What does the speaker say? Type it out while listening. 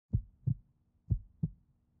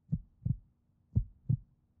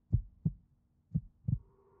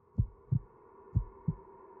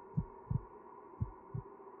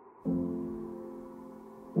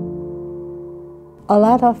A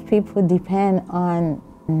lot of people depend on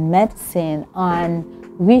medicine, on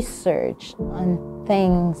research, on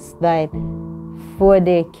things that for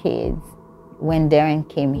their kids. When Darren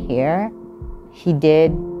came here, he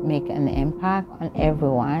did make an impact on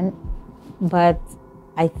everyone. But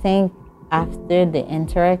I think after they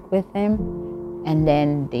interact with him and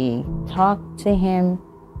then they talk to him,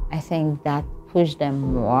 I think that pushed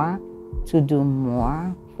them more to do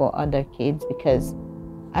more for other kids, because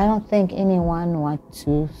I don't think anyone wants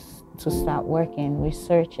to stop working,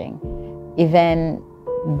 researching. Even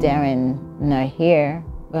Darren not here,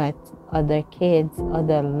 but other kids,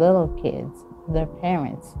 other little kids, their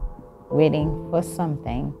parents waiting for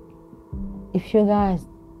something. If you guys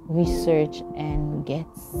research and get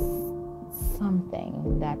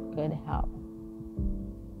something that could help,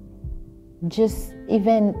 just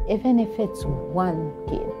even if it's one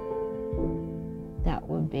kid, that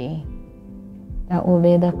would be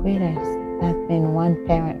the greatest. That means one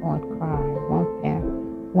parent won't cry,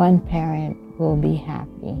 one parent will be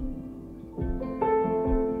happy.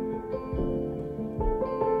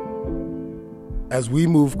 As we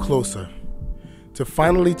move closer to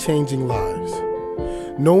finally changing lives,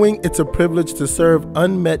 knowing it's a privilege to serve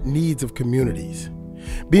unmet needs of communities,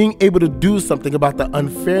 being able to do something about the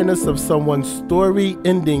unfairness of someone's story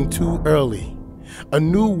ending too early, a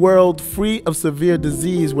new world free of severe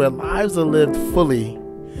disease where lives are lived fully,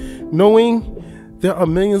 knowing there are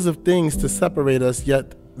millions of things to separate us,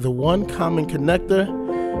 yet the one common connector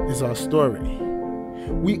is our story.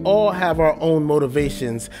 We all have our own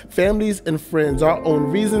motivations, families and friends, our own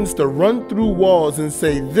reasons to run through walls and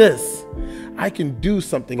say, this, I can do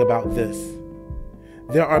something about this.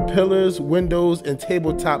 There are pillars, windows, and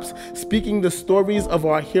tabletops speaking the stories of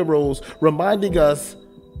our heroes, reminding us,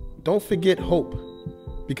 don't forget hope,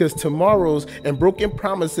 because tomorrows and broken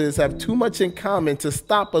promises have too much in common to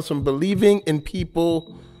stop us from believing in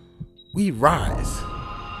people. We rise.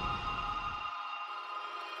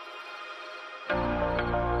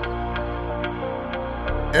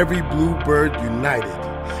 Every bluebird united,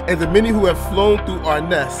 and the many who have flown through our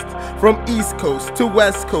nest, from East Coast to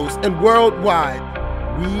West Coast and worldwide,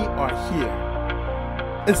 we are here.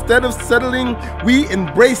 Instead of settling, we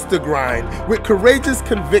embrace the grind with courageous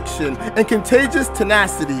conviction and contagious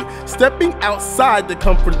tenacity, stepping outside the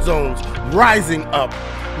comfort zones, rising up,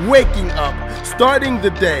 waking up, starting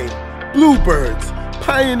the day. Bluebirds,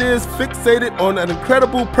 pioneers fixated on an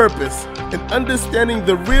incredible purpose and understanding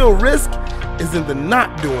the real risk is in the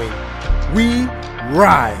not doing. We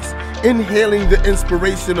rise, inhaling the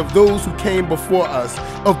inspiration of those who came before us,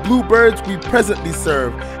 of bluebirds we presently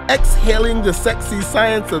serve, exhaling the sexy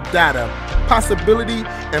science of data, possibility,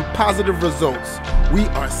 and positive results. We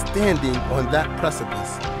are standing on that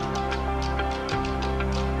precipice.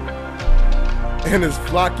 And as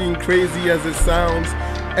flocking crazy as it sounds,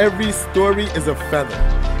 every story is a feather,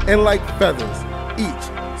 and like feathers,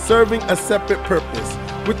 each serving a separate purpose,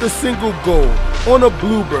 with a single goal, on a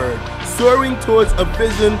bluebird, soaring towards a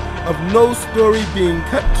vision of no story being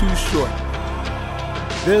cut too short.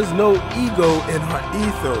 There's no ego in our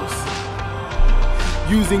ethos,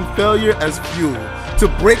 using failure as fuel to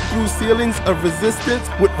break through ceilings of resistance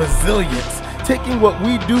with resilience. Taking what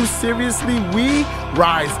we do seriously, we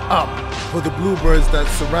rise up for the bluebirds that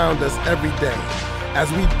surround us every day.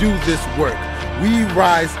 As we do this work, we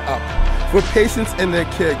rise up for patients and their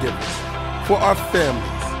caregivers, for our families,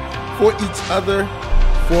 for each other,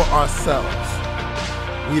 for ourselves.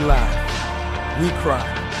 We laugh, we cry,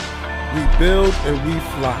 we build and we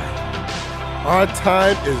fly. Our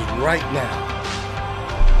time is right now.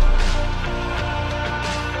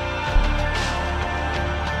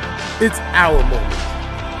 It's our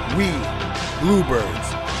moment. We, bluebirds,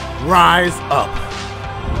 rise up.